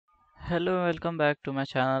Hello, welcome back to my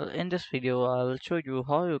channel. In this video, I'll show you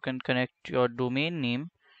how you can connect your domain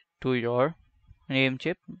name to your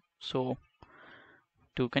Namecheap. So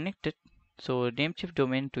to connect it, Namecheap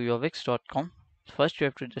domain to your wix.com. First, you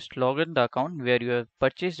have to just log in the account where you have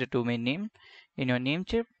purchased the domain name in your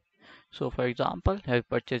Namecheap. So for example, I have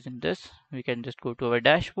purchased in this. We can just go to our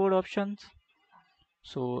dashboard options.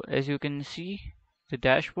 So as you can see, the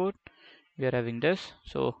dashboard, we are having this.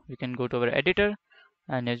 So we can go to our editor,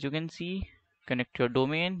 and as you can see, connect your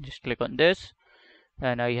domain, just click on this,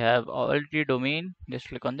 and I have already domain, just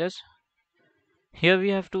click on this. Here we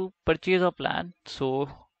have to purchase a plan. So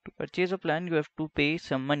to purchase a plan, you have to pay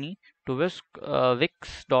some money to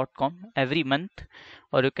wix.com every month,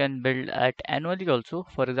 or you can build at annually also.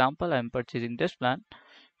 For example, I'm purchasing this plan,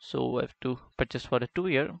 so I have to purchase for a 2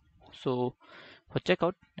 year. So for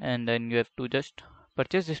checkout, and then you have to just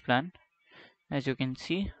purchase this plan. As you can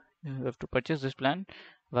see, you have to purchase this plan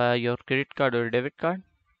via your credit card or debit card.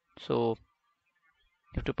 So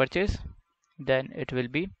you have to purchase, then it will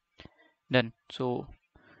be done. So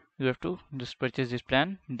you have to just purchase this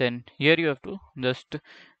plan. Then here you have to just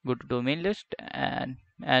go to domain list, and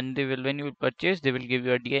they will, when you purchase, they will give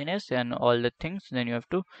you a DNS and all the things. Then you have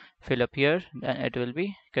to fill up here, and it will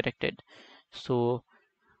be connected. So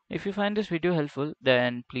if you find this video helpful,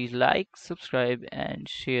 then please like, subscribe, and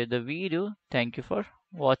share the video. Thank you for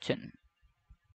watching.